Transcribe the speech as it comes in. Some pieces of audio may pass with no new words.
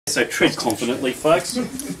So tread confidently, folks. I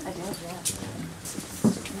did, yeah.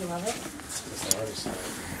 You love it?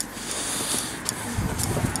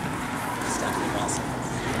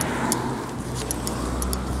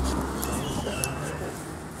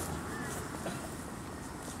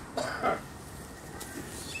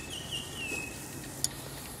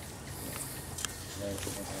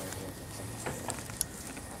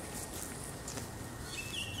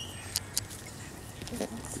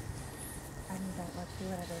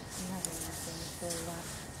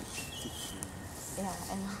 Yeah,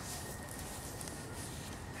 I know.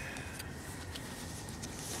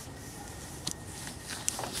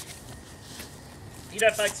 You know,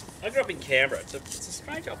 folks, I grew up in Canberra. It's a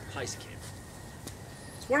strange old place, Canberra.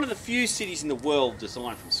 It's one of the few cities in the world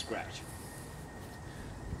designed from scratch.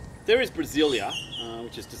 There is Brasilia,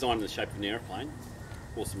 which is designed in the shape of an aeroplane,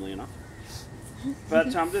 awesomely enough.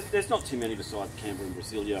 But there's not too many besides Canberra and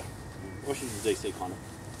Brasilia, Washington DC kind of.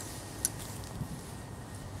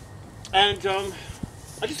 And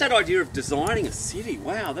I just had the idea of designing a city.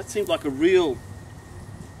 Wow, that seemed like a real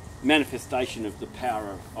manifestation of the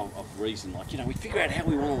power of reason. Like, you know, we figure out how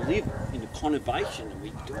we want to live in the conservation and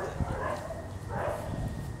we do it.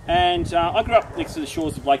 And I grew up next to the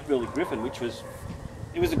shores of Lake Burley-Griffin, which was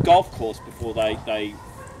a golf course before they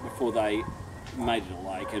made it a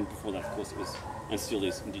lake, and before that, of course, it was and still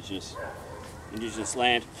is indigenous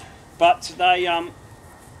land. But they I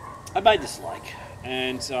made this lake,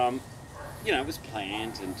 and you know, it was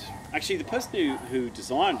planned, and actually the person who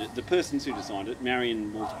designed it, Marion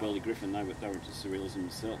and Walter Burley-Griffin, they were into surrealism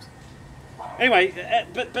themselves. Anyway,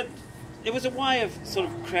 but it was a way of sort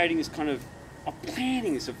of creating this kind of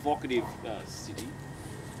planning this evocative city.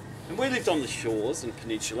 And we lived on the shores and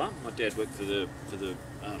peninsula. My dad worked for the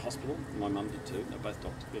hospital. My mum did too. They're both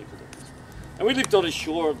medical doctors. And we lived on a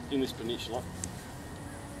shore in this peninsula.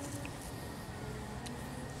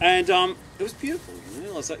 And it was beautiful, you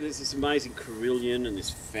know. It was like there's this amazing carillon and this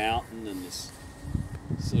fountain and this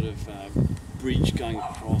sort of bridge going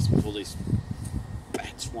across with all these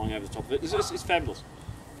bats flying over the top of it. It's fabulous.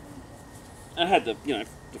 And it had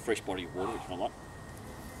the fresh body of water, which I like.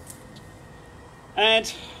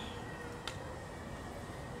 And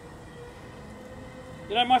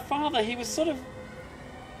you know, my father, he was a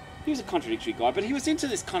contradictory guy, but he was into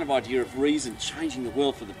this kind of idea of reason changing the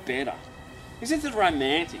world for the better. He was into the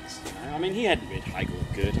romantics, you know. I mean, he hadn't read Hegel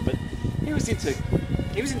or Goethe, but he was into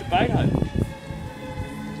Beethoven.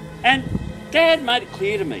 And Dad made it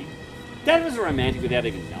clear to me. Dad was a romantic without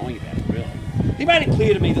even knowing about it, really. He made it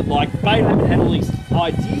clear to me that, like, Beethoven had all these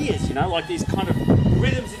ideas, you know, like these kind of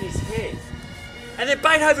rhythms in his head. And then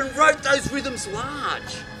Beethoven wrote those rhythms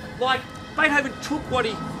large. Like, Beethoven took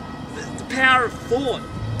the power of thought,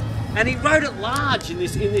 and he wrote it large in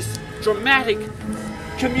this dramatic,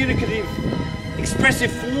 communicative,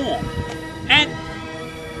 expressive form. And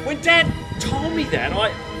when Dad told me that,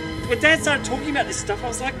 when Dad started talking about this stuff, I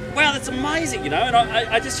was like, wow, that's amazing, you know, and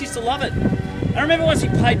I just used to love it. I remember once he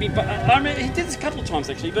played me, but I remember he did this a couple of times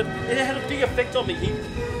actually, but it had a big effect on me.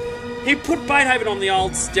 He put Beethoven on the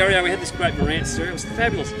old stereo. We had this great Marantz stereo. It was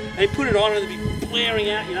fabulous. And he put it on and it'd be blaring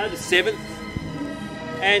out, you know, the seventh.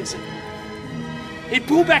 And he'd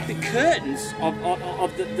pull back the curtains of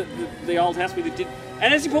the old house we lived in.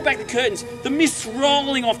 And as he pulled back the curtains, the mist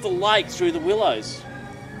rolling off the lake through the willows.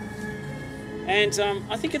 And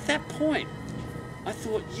I think at that point, I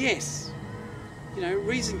thought, yes, you know,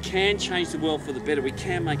 reason can change the world for the better. We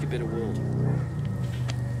can make a better world.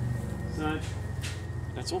 So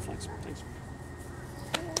that's all, folks. Thanks.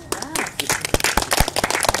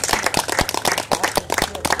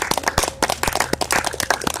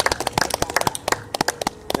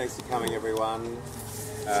 Thanks for coming, everyone.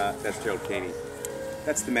 That's Gerald Keaney.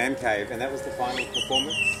 That's the Mancave, and that was the final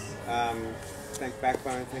performance. Thank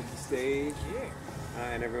Backbone, thank you, Steve,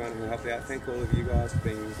 and everyone who helped out. Thank all of you guys for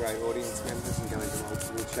being great audience members and going to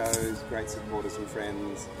multiple shows, great supporters and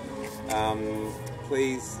friends.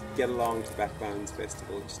 Please get along to Backbone's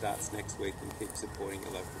Festival, which starts next week, and keep supporting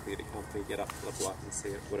your local theatre company. Get up to the block and see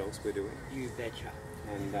what else we're doing. You betcha.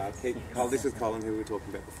 And this is Colin, who we were talking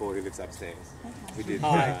about before, who lives upstairs. We did.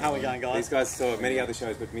 Hi, how are we going, guys? These guys saw many other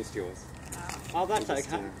shows, but missed yours. Oh, that's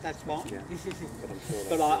okay. That's fine. Yeah.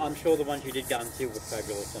 But I'm sure the ones you did go and see were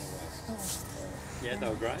fabulous anyway. Yeah, they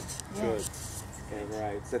were great. Yeah. Good. Okay,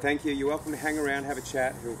 great. So thank you. You're welcome to hang around, have a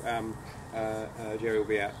chat. Jerry will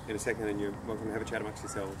be out in a second, and you're welcome to have a chat amongst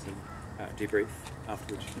yourselves and debrief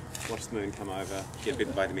afterwards. Watch the moon come over, get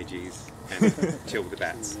bitten by the midgies, and chill with the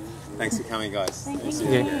bats. Thanks for coming, guys. Thank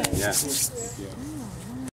you. Yeah.